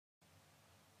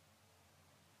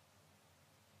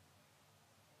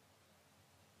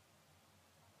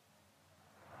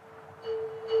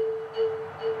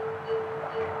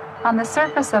On the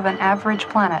surface of an average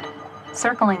planet,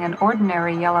 circling an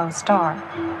ordinary yellow star,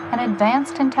 an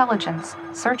advanced intelligence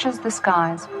searches the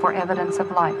skies for evidence of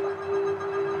life.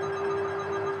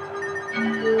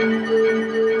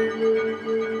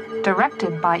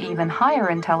 Directed by even higher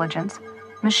intelligence,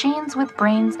 machines with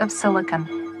brains of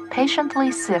silicon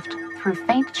patiently sift through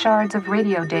faint shards of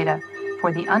radio data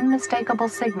for the unmistakable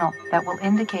signal that will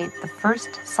indicate the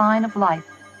first sign of life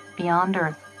beyond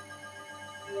Earth.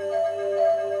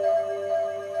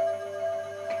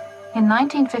 In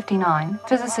 1959,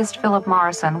 physicist Philip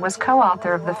Morrison was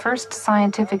co-author of the first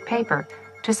scientific paper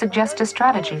to suggest a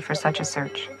strategy for such a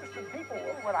search.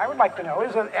 What I would like to know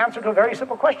is an answer to a very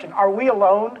simple question. Are we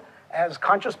alone as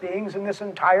conscious beings in this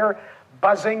entire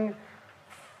buzzing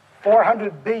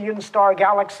 400 billion star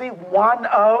galaxy, one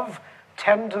of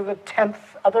 10 to the 10th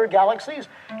other galaxies?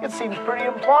 It seems pretty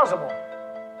implausible.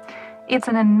 It's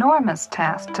an enormous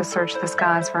task to search the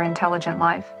skies for intelligent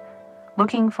life,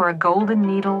 looking for a golden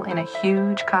needle in a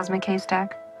huge cosmic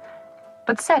haystack.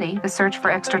 But SETI, the search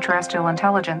for extraterrestrial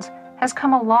intelligence, has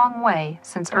come a long way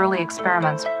since early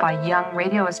experiments by young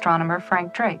radio astronomer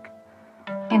Frank Drake.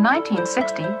 In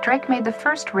 1960, Drake made the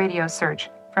first radio search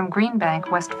from Green Bank,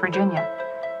 West Virginia.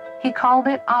 He called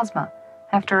it Ozma,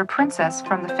 after a princess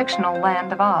from the fictional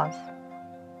land of Oz.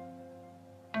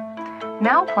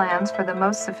 Now plans for the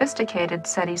most sophisticated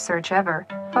SETI search ever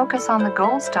focus on the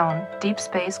Goldstone Deep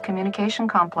Space Communication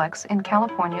Complex in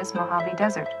California's Mojave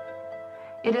Desert.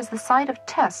 It is the site of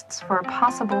tests for a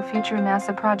possible future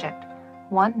NASA project,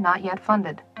 one not yet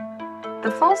funded.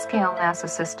 The full-scale NASA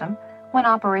system, when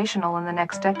operational in the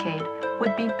next decade,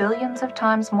 would be billions of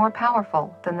times more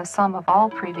powerful than the sum of all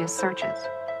previous searches.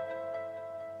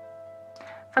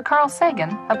 For Carl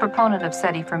Sagan, a proponent of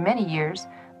SETI for many years,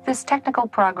 this technical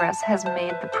progress has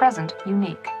made the present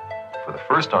unique. For the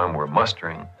first time, we're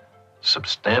mustering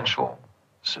substantial,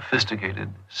 sophisticated,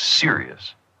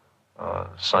 serious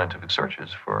scientific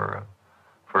searches for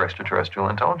extraterrestrial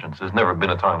intelligence. There's never been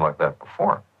a time like that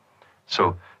before.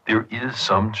 So there is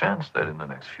some chance that in the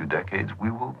next few decades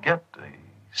we will get a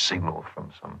signal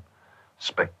from some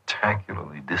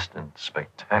spectacularly distant,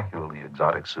 spectacularly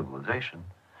exotic civilization,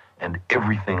 and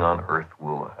everything on Earth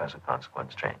will, as a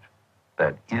consequence, change.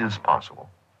 That is possible.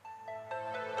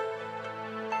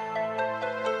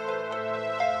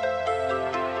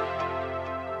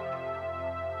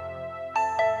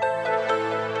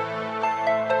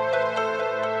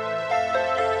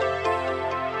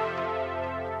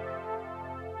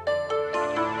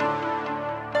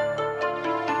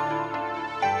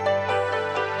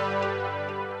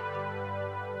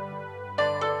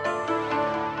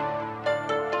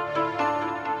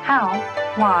 How,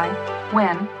 why,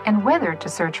 when, and whether to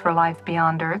search for life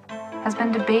beyond Earth has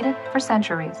been debated for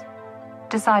centuries.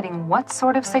 Deciding what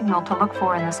sort of signal to look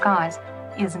for in the skies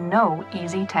is no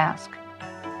easy task.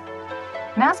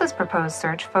 NASA's proposed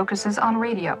search focuses on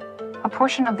radio, a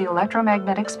portion of the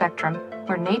electromagnetic spectrum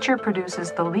where nature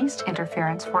produces the least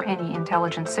interference for any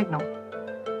intelligent signal.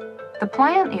 The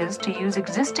plan is to use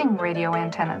existing radio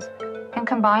antennas and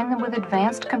combine them with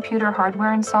advanced computer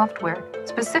hardware and software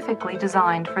specifically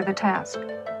designed for the task.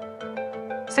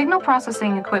 Signal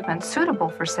processing equipment suitable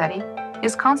for SETI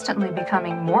is constantly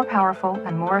becoming more powerful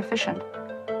and more efficient,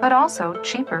 but also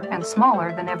cheaper and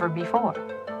smaller than ever before.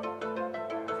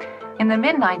 In the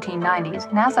mid-1990s,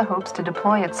 NASA hopes to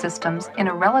deploy its systems in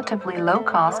a relatively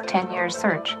low-cost 10-year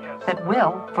search that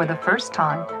will, for the first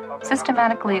time,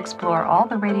 systematically explore all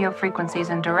the radio frequencies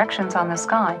and directions on the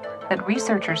sky that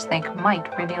researchers think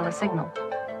might reveal a signal.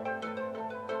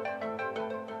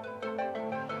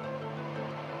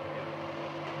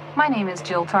 My name is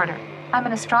Jill Tarter. I'm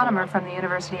an astronomer from the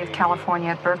University of California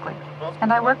at Berkeley,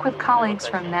 and I work with colleagues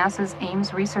from NASA's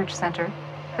Ames Research Center,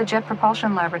 the Jet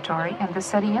Propulsion Laboratory, and the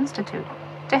SETI Institute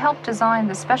to help design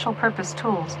the special-purpose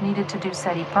tools needed to do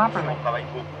SETI properly.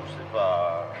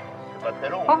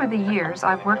 Over the years,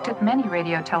 I've worked at many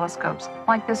radio telescopes,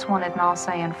 like this one at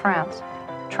Nancy in France,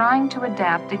 trying to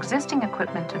adapt existing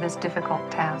equipment to this difficult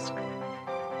task.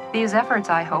 These efforts,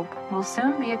 I hope, will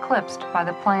soon be eclipsed by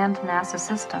the planned NASA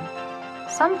system,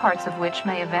 some parts of which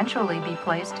may eventually be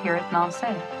placed here at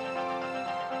Nancy.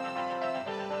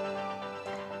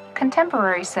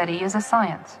 Contemporary SETI is a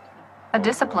science, a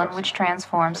discipline which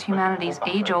transforms humanity's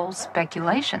age-old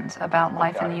speculations about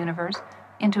life in the universe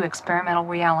into experimental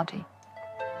reality.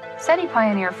 SETI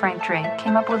pioneer Frank Drake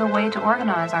came up with a way to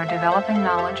organize our developing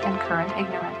knowledge and current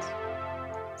ignorance.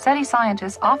 SETI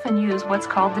scientists often use what's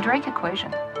called the Drake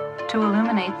equation to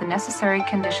illuminate the necessary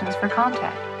conditions for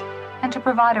contact and to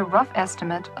provide a rough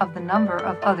estimate of the number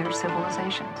of other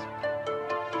civilizations.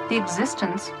 The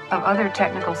existence of other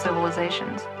technical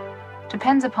civilizations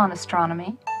depends upon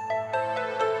astronomy,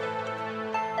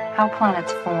 how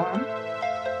planets form,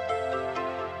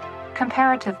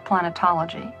 comparative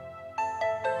planetology,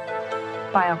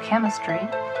 biochemistry,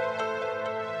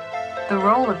 the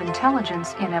role of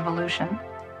intelligence in evolution,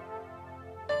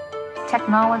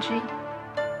 technology,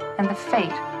 and the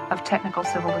fate of technical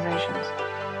civilizations.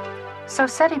 So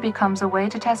SETI becomes a way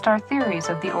to test our theories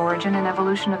of the origin and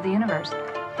evolution of the universe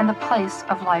and the place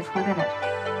of life within it.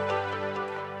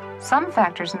 Some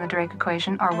factors in the Drake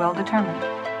equation are well determined,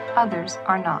 others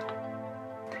are not.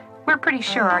 We're pretty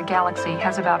sure our galaxy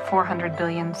has about 400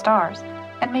 billion stars,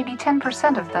 and maybe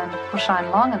 10% of them will shine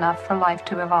long enough for life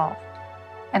to evolve.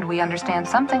 And we understand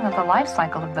something of the life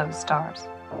cycle of those stars.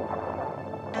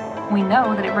 We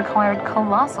know that it required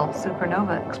colossal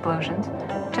supernova explosions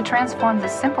to transform the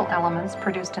simple elements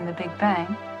produced in the Big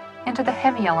Bang into the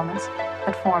heavy elements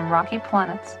that form rocky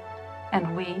planets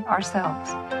and we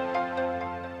ourselves.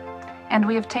 And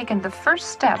we have taken the first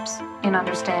steps in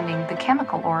understanding the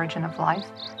chemical origin of life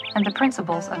and the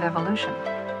principles of evolution.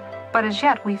 But as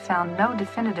yet, we found no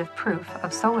definitive proof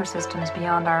of solar systems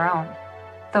beyond our own,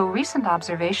 though recent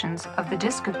observations of the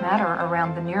disk of matter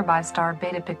around the nearby star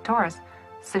Beta Pictoris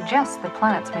suggests that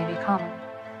planets may be common.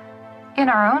 In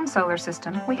our own solar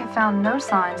system, we have found no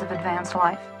signs of advanced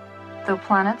life, though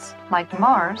planets like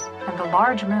Mars and the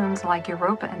large moons like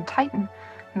Europa and Titan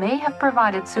may have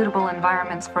provided suitable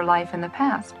environments for life in the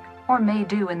past, or may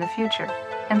do in the future,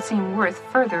 and seem worth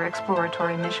further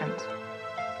exploratory missions.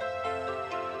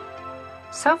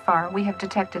 So far, we have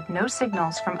detected no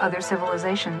signals from other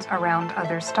civilizations around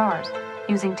other stars,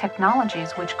 using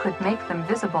technologies which could make them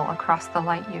visible across the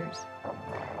light years.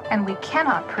 And we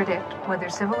cannot predict whether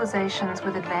civilizations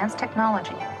with advanced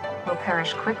technology will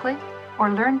perish quickly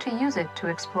or learn to use it to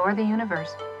explore the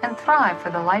universe and thrive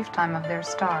for the lifetime of their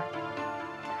star.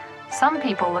 Some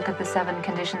people look at the 7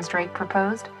 conditions Drake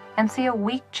proposed and see a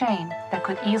weak chain that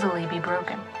could easily be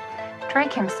broken.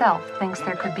 Drake himself thinks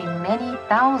there could be many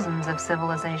thousands of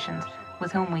civilizations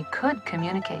with whom we could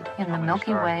communicate in the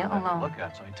Milky Way alone. Look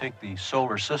at, so I take the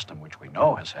solar system, which we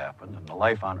know has happened, and the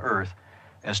life on Earth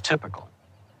as typical.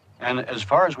 And as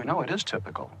far as we know, it is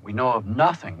typical. We know of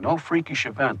nothing, no freakish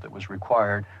event that was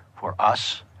required for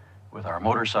us, with our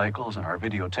motorcycles and our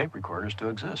videotape recorders, to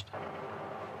exist.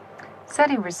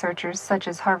 SETI researchers such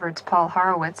as Harvard's Paul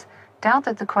Horowitz doubt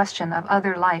that the question of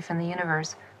other life in the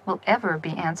universe will ever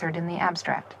be answered in the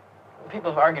abstract.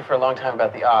 People have argued for a long time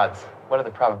about the odds. What are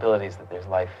the probabilities that there's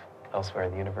life elsewhere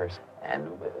in the universe? And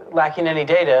lacking any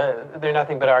data, they're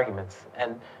nothing but arguments.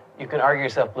 And you can argue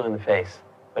yourself blue in the face.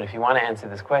 But if you want to answer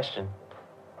this question,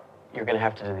 you're going to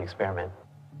have to do the experiment.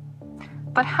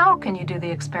 But how can you do the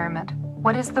experiment?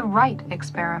 What is the right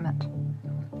experiment?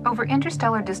 Over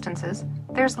interstellar distances,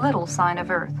 there's little sign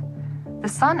of Earth. The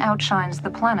sun outshines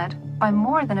the planet by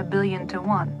more than 1 billion to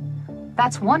 1.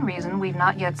 That's one reason we've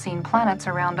not yet seen planets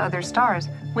around other stars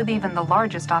with even the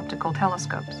largest optical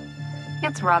telescopes.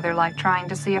 It's rather like trying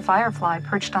to see a firefly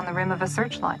perched on the rim of a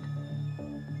searchlight.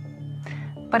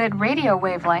 But at radio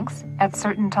wavelengths, at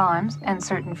certain times and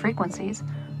certain frequencies,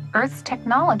 Earth's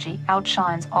technology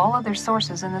outshines all other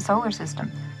sources in the solar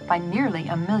system by nearly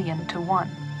 1 million to 1.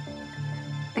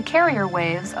 The carrier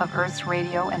waves of Earth's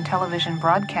radio and television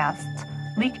broadcasts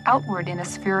leak outward in a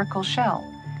spherical shell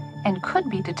and could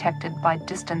be detected by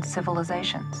distant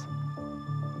civilizations.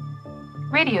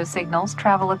 Radio signals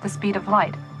travel at the speed of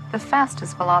light, the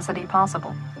fastest velocity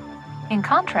possible. In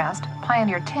contrast,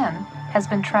 Pioneer 10 has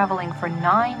been traveling for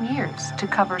 9 years to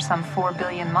cover some 4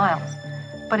 billion miles,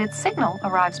 but its signal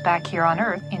arrives back here on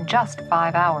Earth in just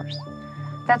 5 hours.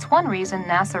 That's one reason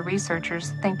NASA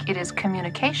researchers think it is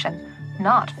communication,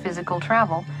 not physical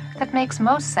travel, that makes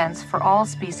most sense for all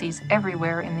species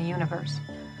everywhere in the universe.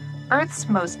 Earth's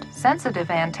most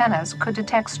sensitive antennas could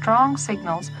detect strong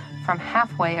signals from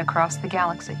halfway across the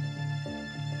galaxy.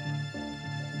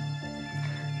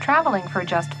 Traveling for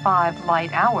just 5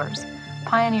 light hours,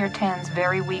 Pioneer 10's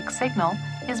very weak signal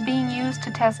is being used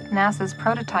to test NASA's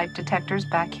prototype detectors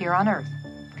back here on Earth.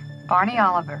 Barney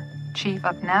Oliver, chief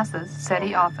of NASA's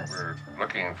SETI office. We're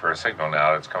looking for a signal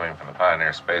now that's coming from the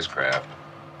Pioneer spacecraft,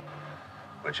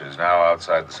 which is now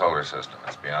outside the solar system.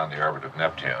 It's beyond the orbit of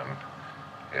Neptune.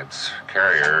 Its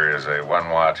carrier is a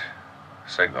 1-watt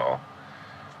signal,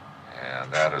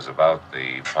 and that is about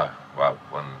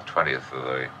 1/20th of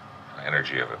the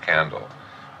energy of a candle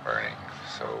burning.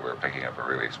 So we're picking up a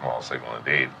really small signal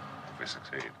indeed, if we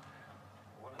succeed.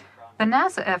 The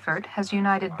NASA effort has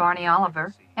united Barney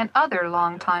Oliver and other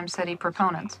longtime SETI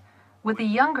proponents with a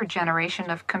younger generation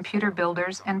of computer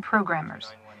builders and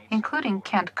programmers, including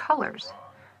Kent Cullors,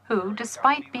 who,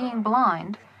 despite being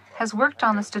blind, has worked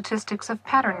on the statistics of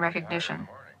pattern recognition.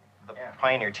 The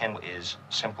Pioneer 10 is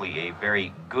simply a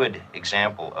very good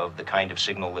example of the kind of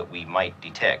signal that we might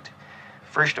detect.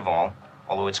 First of all,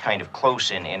 although it's kind of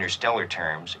close in interstellar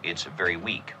terms, it's very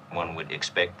weak. One would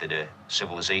expect that a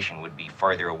civilization would be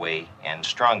farther away and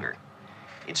stronger.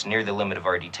 It's near the limit of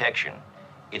our detection.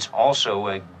 It's also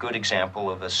a good example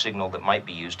of a signal that might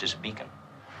be used as a beacon.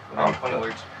 I'm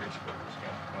going to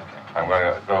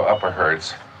go up a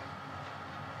hertz.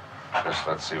 Just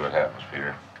let's see what happens,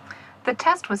 Peter. The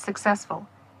test was successful,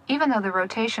 even though the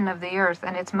rotation of the Earth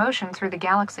and its motion through the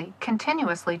galaxy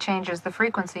continuously changes the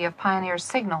frequency of Pioneer's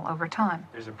signal over time.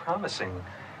 There's a promising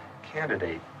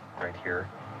candidate right here.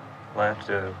 We'll have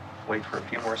to wait for a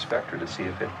few more spectra to see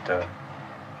if it...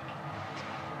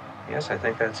 Yes, I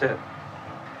think that's it.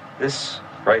 This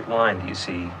bright line that you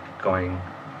see going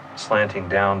slanting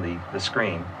down the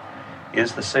screen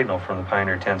is the signal from the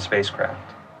Pioneer 10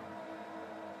 spacecraft.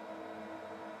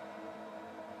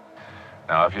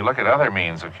 Now, if you look at other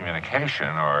means of communication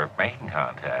or making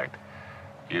contact,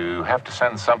 you have to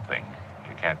send something.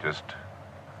 You can't just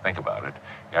think about it.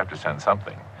 You have to send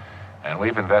something. And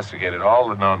we've investigated all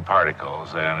the known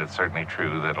particles, and it's certainly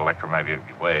true that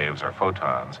electromagnetic waves, or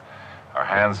photons, are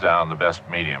hands down the best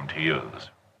medium to use.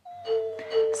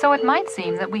 So it might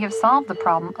seem that we have solved the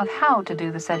problem of how to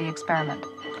do the SETI experiment.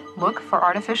 Look for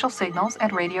artificial signals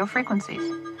at radio frequencies.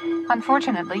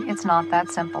 Unfortunately, it's not that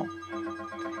simple.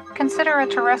 Consider a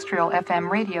terrestrial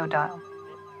FM radio dial.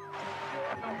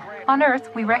 On Earth,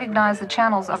 we recognize the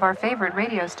channels of our favorite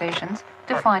radio stations,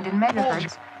 defined in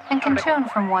megahertz, and can tune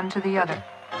from one to the other.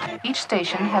 Each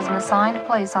station has an assigned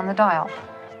place on the dial.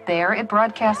 There, it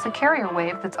broadcasts a carrier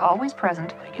wave that's always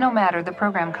present, no matter the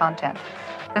program content.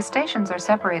 The stations are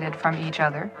separated from each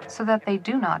other so that they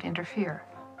do not interfere.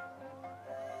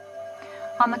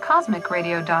 On the cosmic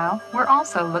radio dial, we're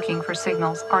also looking for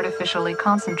signals artificially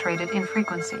concentrated in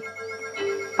frequency.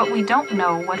 But we don't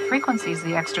know what frequencies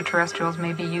the extraterrestrials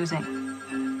may be using.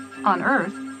 On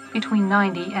Earth, between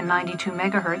 90 and 92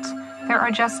 megahertz, there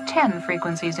are just 10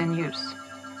 frequencies in use.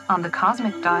 On the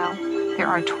cosmic dial, there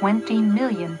are 20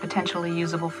 million potentially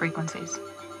usable frequencies.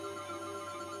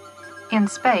 In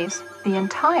space, the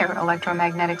entire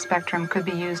electromagnetic spectrum could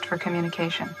be used for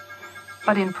communication.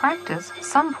 But in practice,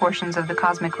 some portions of the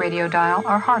cosmic radio dial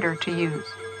are harder to use.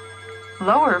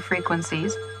 Lower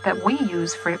frequencies that we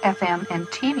use for FM and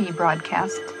TV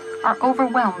broadcasts are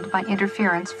overwhelmed by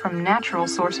interference from natural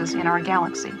sources in our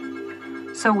galaxy.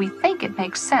 So we think it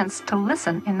makes sense to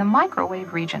listen in the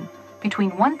microwave region,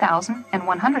 between 1,000 and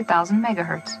 100,000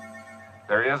 megahertz.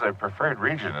 There is a preferred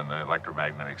region in the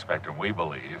electromagnetic spectrum, we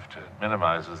believe, that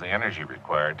minimizes the energy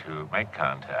required to make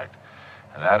contact,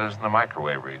 and that is in the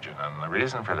microwave region. And the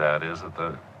reason for that is that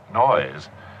the noise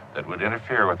that would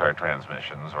interfere with our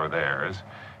transmissions, or theirs,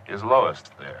 is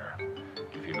lowest there.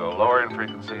 If you go lower in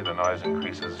frequency, the noise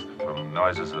increases from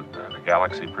noises that the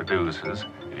galaxy produces.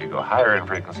 If you go higher in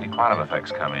frequency, quantum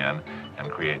effects come in and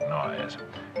create noise.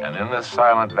 And in this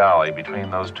silent valley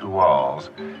between those two walls,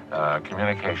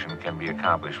 communication can be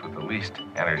accomplished with the least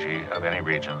energy of any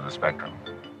region of the spectrum.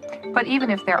 But even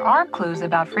if there are clues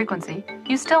about frequency,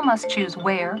 you still must choose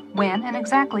where, when, and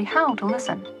exactly how to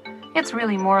listen. It's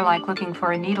really more like looking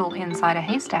for a needle inside a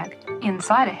haystack.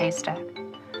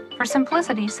 For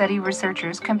simplicity, SETI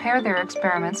researchers compare their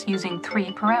experiments using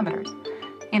 3 parameters.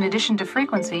 In addition to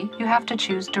frequency, you have to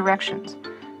choose directions: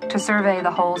 to survey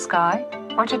the whole sky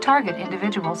or to target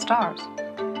individual stars.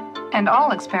 And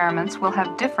all experiments will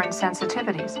have different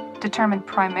sensitivities, determined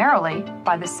primarily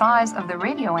by the size of the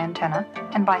radio antenna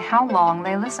and by how long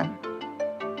they listen.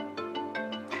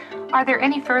 Are there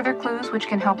any further clues which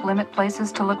can help limit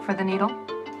places to look for the needle?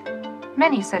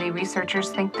 Many SETI researchers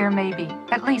think there may be,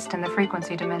 at least in the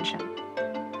frequency dimension.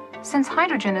 Since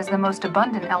hydrogen is the most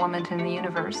abundant element in the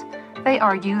universe, they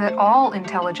argue that all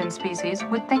intelligent species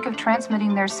would think of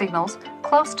transmitting their signals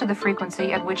close to the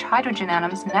frequency at which hydrogen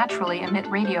atoms naturally emit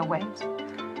radio waves.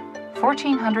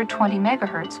 1420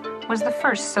 megahertz was the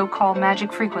first so-called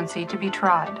magic frequency to be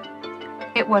tried.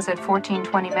 It was at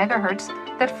 1420 megahertz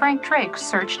that Frank Drake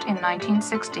searched in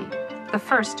 1960, the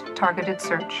first targeted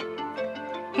search.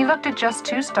 He looked at just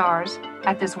 2 stars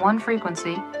at this one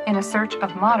frequency in a search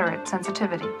of moderate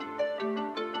sensitivity.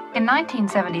 In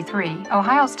 1973,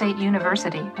 Ohio State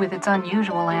University, with its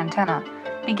unusual antenna,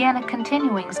 began a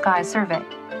continuing sky survey.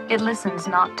 It listens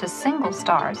not to single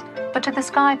stars, but to the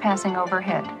sky passing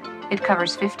overhead. It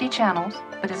covers 50 channels,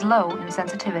 but is low in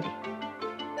sensitivity.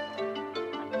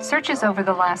 Searches over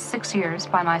the last 6 years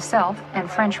by myself and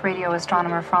French radio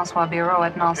astronomer François Biraud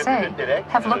at Nancy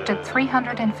have looked at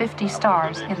 350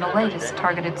 stars in the latest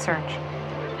targeted search.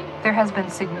 There has been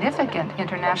significant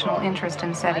international interest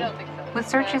in SETI, with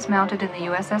searches mounted in the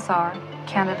USSR,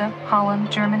 Canada,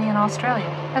 Holland, Germany, and Australia,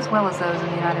 as well as those in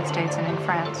the United States and in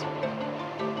France.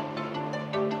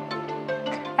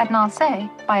 At Nancy,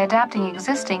 by adapting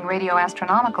existing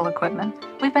radioastronomical equipment,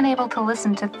 we've been able to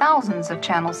listen to thousands of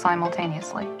channels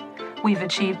simultaneously. We've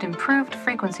achieved improved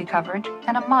frequency coverage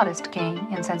and a modest gain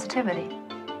in sensitivity.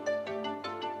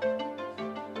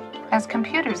 As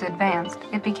computers advanced,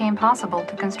 it became possible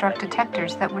to construct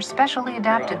detectors that were specially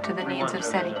adapted to the needs of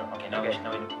SETI.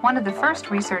 One of the first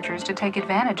researchers to take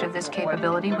advantage of this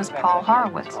capability was Paul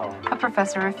Horowitz, a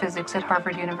professor of physics at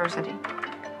Harvard University.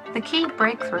 The key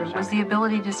breakthrough was the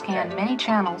ability to scan many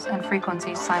channels and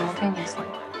frequencies simultaneously.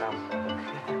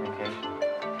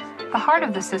 The heart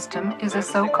of the system is a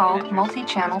so-called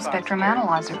multi-channel spectrum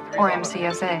analyzer, or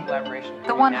MCSA.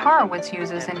 The one Horowitz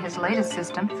uses in his latest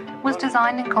system was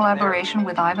designed in collaboration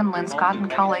with Ivan Linscott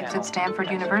and colleagues at Stanford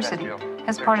University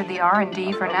as part of the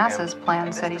R&D for NASA's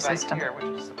planned SETI system.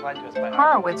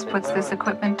 Horowitz puts this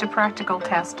equipment to practical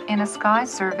test in a sky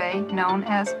survey known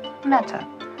as META,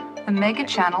 the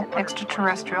Mega-Channel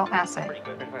Extra-Terrestrial Assay.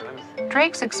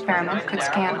 Drake's experiment could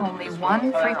scan only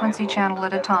one frequency channel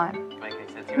at a time.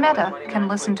 META can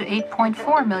listen to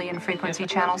 8.4 million frequency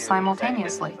channels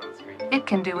simultaneously. It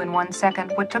can do in 1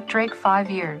 second what took Drake 5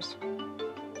 years.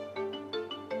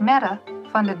 META,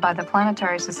 funded by the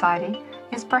Planetary Society,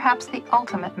 is perhaps the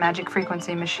ultimate magic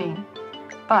frequency machine.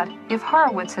 But if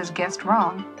Horowitz has guessed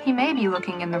wrong, he may be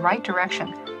looking in the right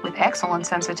direction with excellent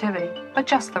sensitivity, but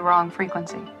just the wrong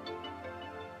frequency.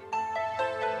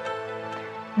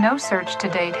 No search to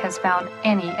date has found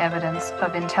any evidence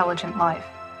of intelligent life,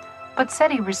 but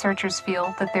SETI researchers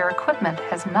feel that their equipment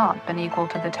has not been equal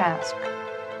to the task.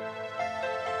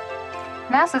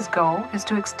 NASA's goal is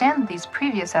to extend these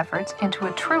previous efforts into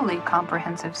a truly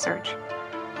comprehensive search.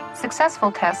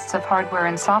 Successful tests of hardware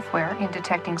and software in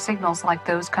detecting signals like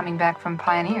those coming back from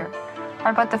Pioneer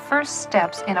are but the first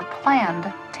steps in a planned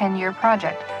 10-year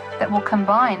project that will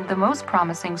combine the most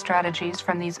promising strategies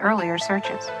from these earlier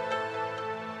searches.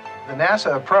 The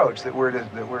NASA approach that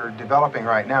we're developing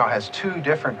right now has two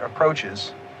different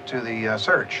approaches to the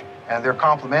search, and they're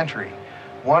complementary.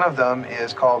 One of them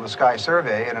is called the Sky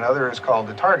Survey, and another is called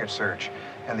the Target Search.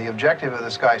 And the objective of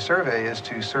the Sky Survey is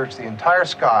to search the entire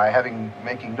sky,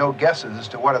 making no guesses as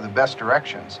to what are the best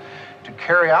directions. To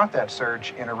carry out that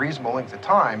search in a reasonable length of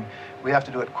time, we have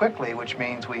to do it quickly, which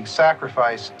means we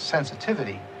sacrifice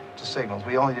sensitivity to signals.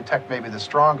 We only detect maybe the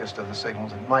strongest of the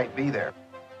signals that might be there.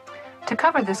 To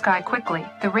cover the sky quickly,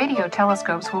 the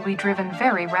radiotelescopes will be driven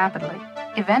very rapidly,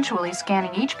 eventually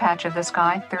scanning each patch of the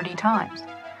sky 30 times.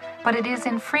 But it is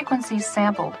in frequencies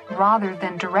sampled rather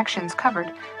than directions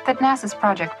covered that NASA's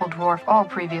project will dwarf all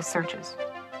previous searches.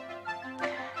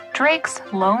 Drake's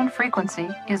lone frequency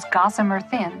is gossamer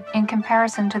thin in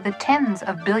comparison to the tens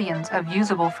of billions of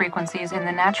usable frequencies in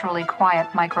the naturally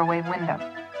quiet microwave window.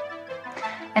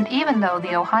 And even though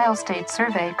the Ohio State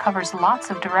Survey covers lots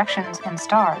of directions and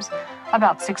stars,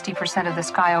 about 60% of the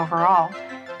sky overall,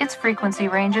 its frequency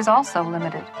range is also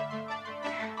limited.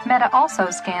 META also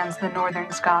scans the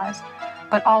northern skies,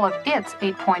 but all of its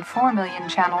 8.4 million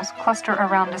channels cluster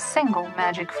around a single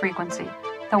magic frequency,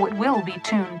 though it will be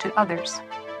tuned to others.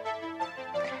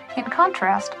 In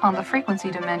contrast, on the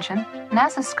frequency dimension,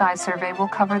 NASA's Sky Survey will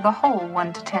cover the whole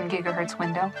 1 to 10 gigahertz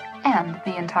window and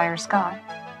the entire sky.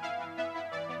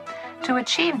 To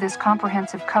achieve this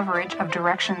comprehensive coverage of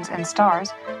directions and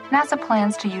stars, NASA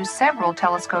plans to use several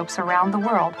telescopes around the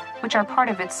world, which are part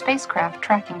of its spacecraft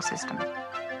tracking system.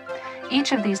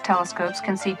 Each of these telescopes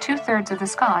can see 2/3 of the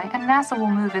sky, and NASA will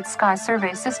move its Sky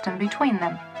Survey system between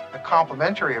them. The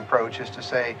complementary approach is to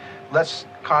say, let's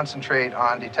concentrate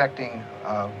on detecting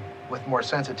with more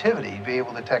sensitivity, be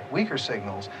able to detect weaker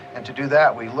signals, and to do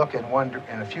that we look in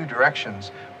a few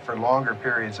directions for longer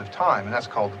periods of time, and that's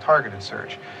called the targeted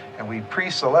search. And we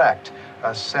pre-select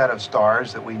a set of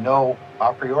stars that we know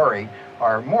a priori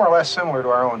are more or less similar to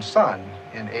our own sun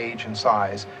in age and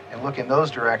size, and look in those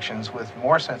directions with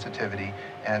more sensitivity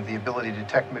and the ability to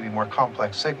detect maybe more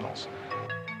complex signals.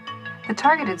 The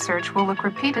targeted search will look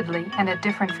repeatedly and at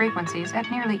different frequencies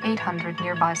at nearly 800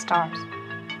 nearby stars.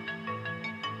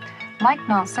 Like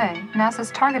Nancy, NASA's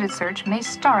targeted search may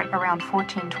start around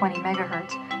 1420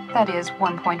 megahertz, that is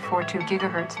 1.42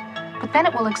 gigahertz, but then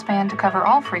it will expand to cover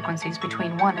all frequencies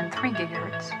between 1 and 3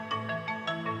 gigahertz.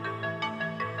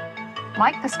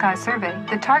 Like the Sky Survey,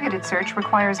 the targeted search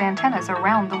requires antennas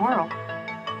around the world.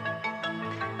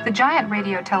 The giant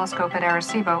radio telescope at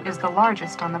Arecibo is the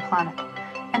largest on the planet,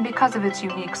 and because of its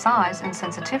unique size and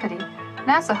sensitivity,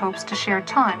 NASA hopes to share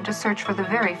time to search for the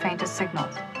very faintest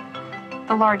signals.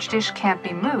 The large dish can't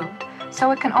be moved,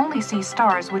 so it can only see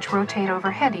stars which rotate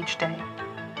overhead each day.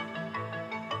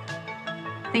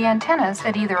 The antennas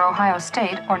at either Ohio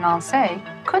State or Nancy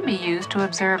could be used to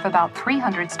observe about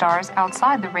 300 stars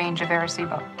outside the range of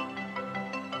Arecibo.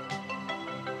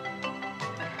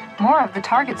 More of the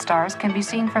target stars can be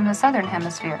seen from the southern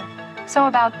hemisphere, so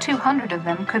about 200 of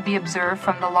them could be observed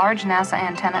from the large NASA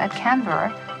antenna at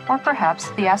Canberra or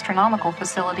perhaps the astronomical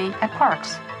facility at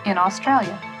Parkes in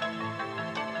Australia.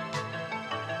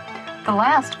 The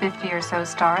last 50 or so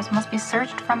stars must be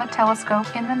searched from a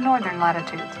telescope in the northern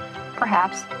latitudes,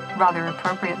 perhaps, rather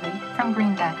appropriately, from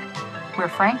Green Bank, where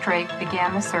Frank Drake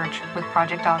began the search with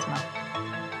Project Ozma.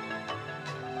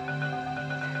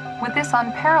 With this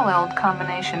unparalleled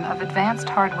combination of advanced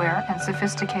hardware and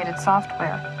sophisticated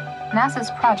software, NASA's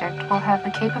project will have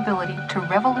the capability to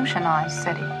revolutionize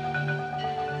SETI.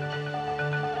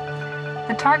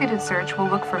 The targeted search will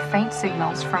look for faint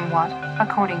signals from what,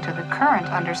 according to the current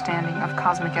understanding of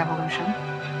cosmic evolution,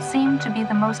 seem to be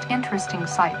the most interesting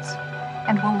sights,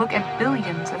 and will look at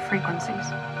billions of frequencies.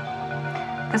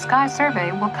 The Sky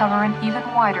Survey will cover an even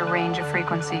wider range of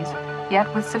frequencies,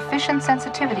 yet with sufficient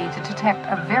sensitivity to detect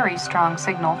a very strong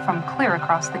signal from clear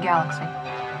across the galaxy.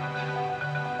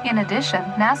 In addition,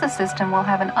 NASA's system will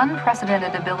have an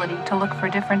unprecedented ability to look for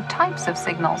different types of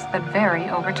signals that vary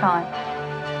over time.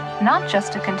 Not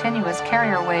just a continuous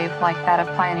carrier wave like that of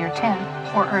Pioneer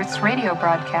 10 or Earth's radio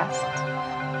broadcasts.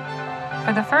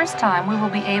 For the first time, we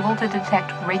will be able to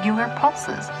detect regular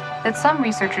pulses that some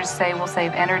researchers say will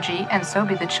save energy and so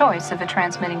be the choice of a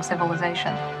transmitting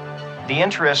civilization. The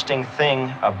interesting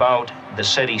thing about the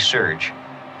SETI search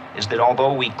is that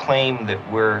although we claim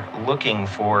that we're looking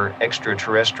for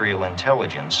extraterrestrial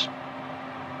intelligence,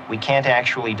 we can't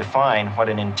actually define what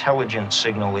an intelligent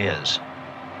signal is.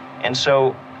 And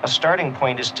so a starting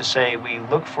point is to say we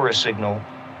look for a signal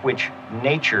which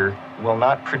nature will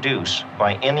not produce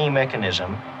by any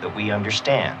mechanism that we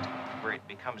understand. Where it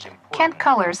becomes important. Kent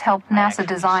Cullers helped NASA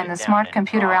design the smart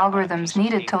computer algorithms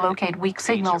needed to locate weak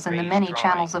signals in the many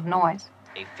channels of noise.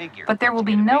 But there will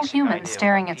be no human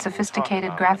staring at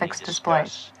sophisticated graphics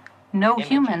displays. No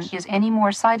human is any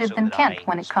more sighted than Kent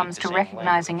when it comes to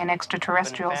recognizing an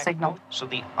extraterrestrial signal. So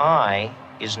the eye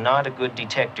is not a good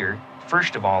detector,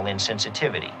 first of all, in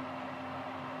sensitivity.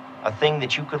 A thing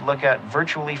that you could look at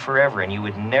virtually forever and you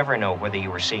would never know whether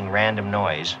you were seeing random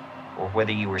noise or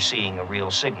whether you were seeing a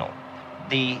real signal.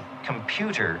 The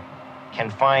computer can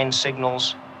find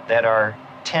signals that are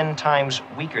 10 times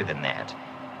weaker than that.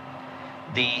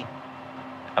 The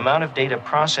amount of data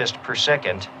processed per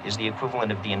second is the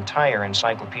equivalent of the entire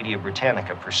Encyclopedia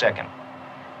Britannica per second.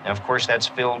 Now, of course, that's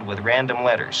filled with random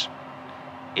letters,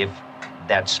 if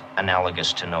that's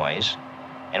analogous to noise.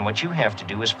 And what you have to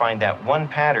do is find that one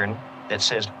pattern that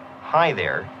says, hi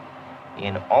there,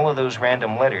 in all of those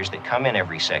random letters that come in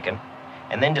every second,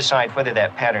 and then decide whether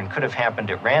that pattern could have happened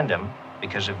at random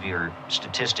because of your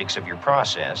statistics of your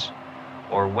process,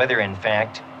 or whether, in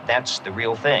fact, that's the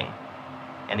real thing.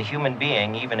 And a human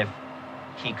being, even if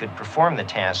he could perform the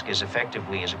task as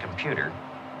effectively as a computer,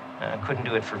 couldn't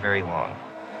do it for very long.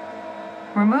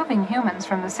 Removing humans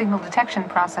from the signal detection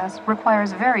process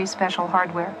requires very special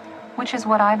hardware, which is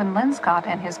what Ivan Linscott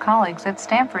and his colleagues at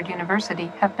Stanford University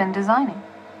have been designing.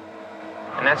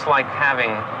 And that's like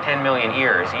having 10 million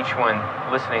ears, each one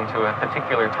listening to a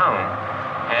particular tone,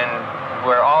 and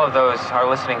where all of those are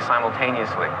listening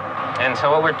simultaneously. And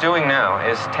so what we're doing now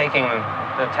is taking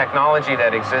the technology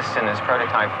that exists in this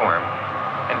prototype form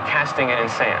and casting it in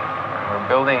sand. And we're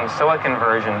building silicon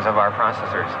versions of our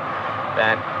processors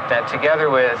that together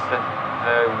with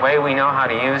the way we know how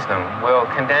to use them will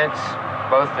condense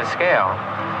both the scale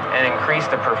and increase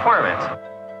the performance.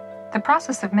 The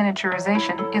process of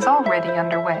miniaturization is already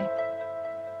underway.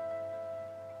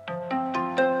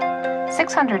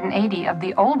 680 of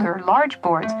the older large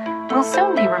boards will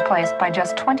soon be replaced by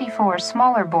just 24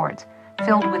 smaller boards,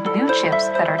 filled with new chips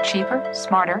that are cheaper,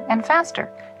 smarter, and faster,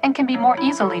 and can be more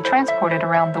easily transported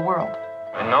around the world.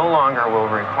 It no longer will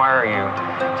require you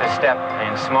to step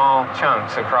in small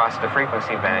chunks across the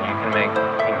frequency band. You can make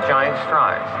giant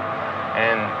strides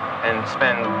and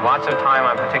spend lots of time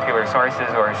on particular sources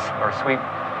or sweep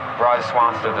broad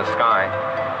swaths of the sky.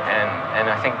 And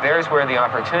I think there's where the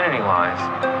opportunity lies,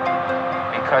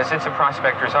 because it's a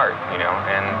prospector's art, and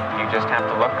you just have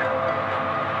to look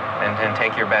and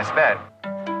take your best bet.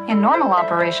 In normal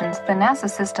operations, the NASA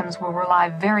systems will rely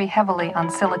very heavily on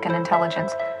silicon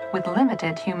intelligence with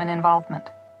limited human involvement.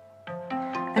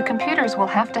 The computers will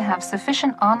have to have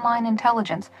sufficient online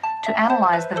intelligence to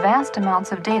analyze the vast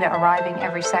amounts of data arriving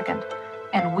every second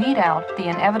and weed out the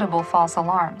inevitable false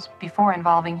alarms before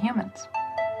involving humans.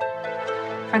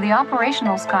 For the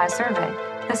operational sky survey,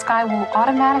 the sky will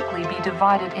automatically be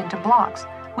divided into blocks,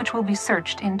 which will be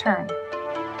searched in turn.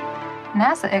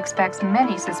 NASA expects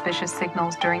many suspicious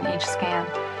signals during each scan,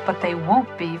 but they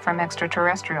won't be from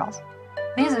extraterrestrials.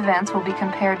 These events will be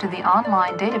compared to the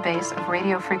online database of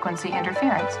radio frequency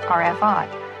interference,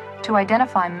 RFI, to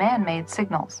identify man-made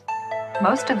signals.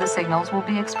 Most of the signals will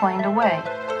be explained away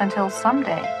until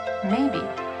someday, maybe,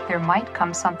 there might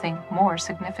come something more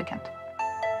significant.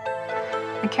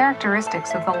 The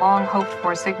characteristics of the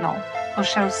long-hoped-for signal will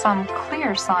show some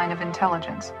clear sign of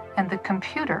intelligence, and the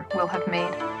computer will have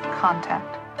made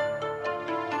contact.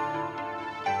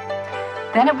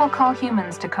 Then it will call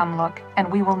humans to come look,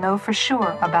 and we will know for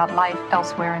sure about life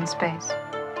elsewhere in space.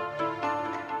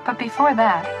 But before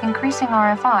that, increasing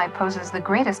RFI poses the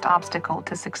greatest obstacle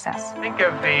to success. Think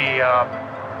of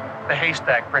the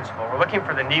haystack principle. We're looking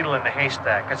for the needle in the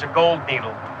haystack. It's a gold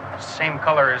needle, same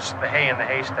color as the hay in the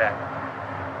haystack.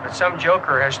 But some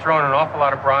joker has thrown an awful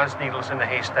lot of bronze needles in the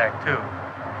haystack, too.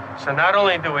 So not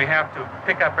only do we have to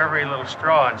pick up every little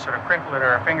straw and sort of crinkle it in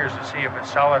our fingers to see if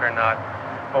it's solid or not,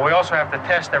 but we also have to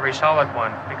test every solid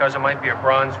one because it might be a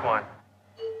bronze one.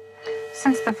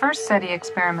 Since the first SETI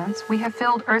experiments, we have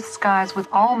filled Earth's skies with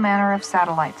all manner of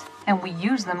satellites, and we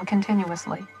use them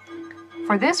continuously.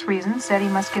 For this reason, SETI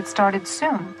must get started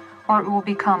soon, or it will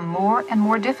become more and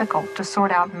more difficult to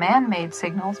sort out man-made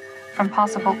signals from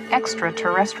possible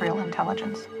extraterrestrial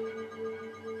intelligence.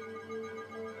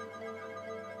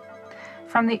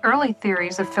 From the early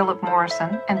theories of Philip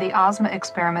Morrison and the Ozma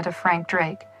experiment of Frank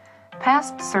Drake,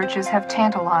 past searches have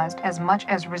tantalized as much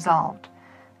as resolved.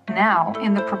 Now,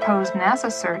 in the proposed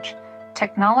NASA search,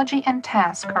 technology and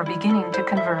task are beginning to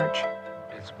converge.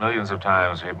 It's millions of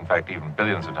times, in fact, even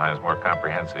billions of times more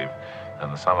comprehensive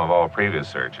than the sum of all previous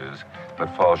searches,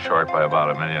 but falls short by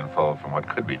about a millionfold from what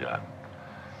could be done.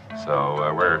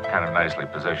 So we're kind of nicely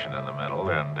positioned in the middle,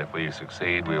 and if we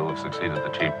succeed, we will have succeeded the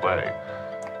cheap way.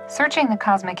 Searching the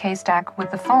cosmic haystack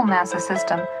with the full NASA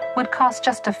system would cost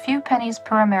just a few pennies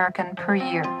per American per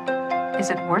year. Is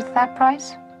it worth that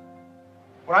price?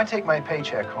 When I take my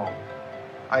paycheck home,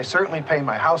 I certainly pay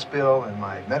my house bill and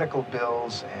my medical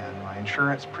bills and my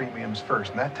insurance premiums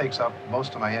first, and that takes up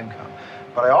most of my income.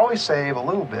 But I always save a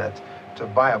little bit to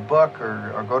buy a book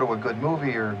or go to a good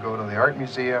movie or go to the art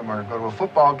museum or go to a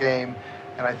football game.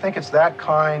 And I think it's that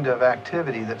kind of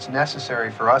activity that's necessary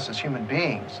for us as human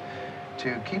beings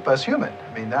to keep us human.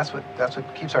 I mean, that's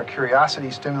what keeps our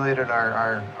curiosity stimulated,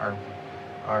 our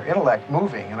intellect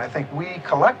moving. And I think we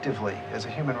collectively, as a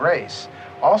human race,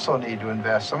 also need to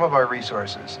invest some of our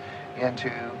resources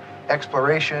into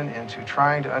exploration, into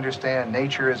trying to understand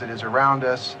nature as it is around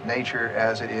us, nature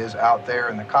as it is out there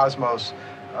in the cosmos,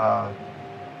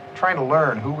 trying to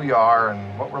learn who we are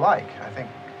and what we're like. I think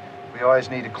we always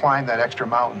need to climb that extra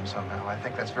mountain somehow. I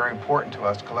think that's very important to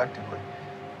us collectively.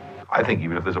 I think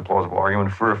even if there's a plausible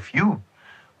argument for a few,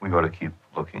 we ought to keep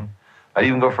looking. I'd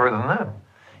even go further than that.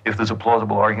 If there's a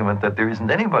plausible argument that there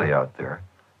isn't anybody out there,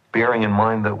 bearing in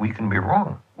mind that we can be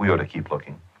wrong, we ought to keep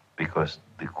looking, because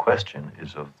the question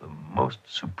is of the most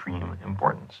supreme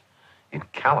importance. It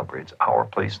calibrates our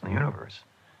place in the universe.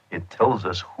 It tells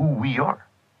us who we are.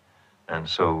 And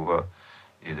so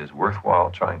it is worthwhile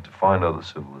trying to find other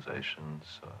civilizations,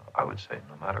 I would say,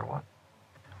 no matter what.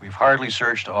 We've hardly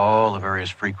searched all the various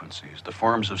frequencies, the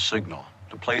forms of signal,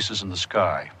 the places in the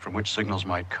sky from which signals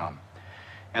might come.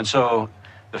 And so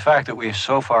the fact that we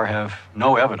so far have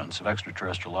no evidence of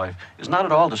extraterrestrial life is not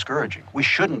at all discouraging. We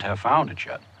shouldn't have found it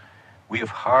yet. We have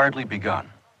hardly begun.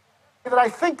 That I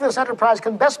think this enterprise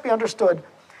can best be understood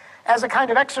as a kind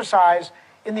of exercise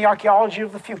in the archaeology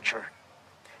of the future.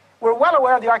 We're well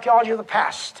aware of the archaeology of the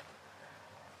past.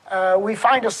 We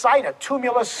find a site, a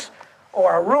tumulus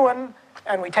or a ruin,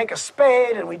 and we take a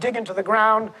spade and we dig into the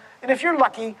ground, and if you're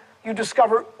lucky, you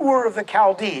discover Ur of the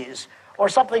Chaldees or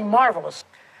something marvelous.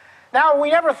 Now, we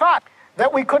never thought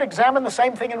that we could examine the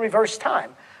same thing in reverse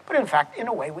time, but in fact, in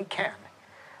a way, we can.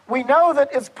 We know that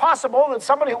it's possible that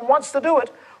somebody who wants to do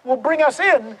it will bring us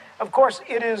in. Of course,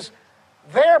 it is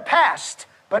their past,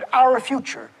 but our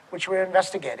future, which we're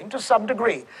investigating to some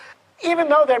degree. Even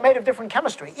though they're made of different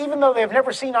chemistry, even though they've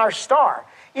never seen our star,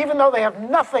 even though they have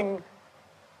nothing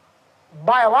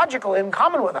biological in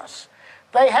common with us,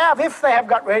 they have, if they have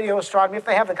got radio astronomy, if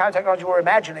they have the kind of technology we're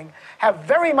imagining, have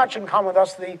very much in common with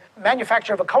us the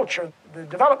manufacture of a culture, the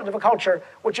development of a culture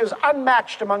which is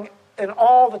unmatched in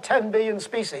all the 10 billion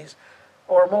species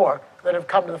or more that have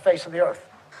come to the face of the Earth.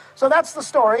 So that's the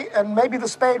story, and maybe the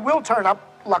spade will turn up,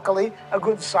 luckily, a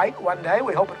good site one day.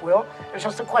 We hope it will. It's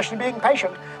just a question of being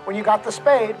patient. When you got the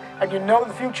spade and you know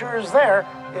the future is there,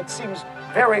 it seems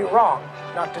very wrong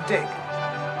not to dig.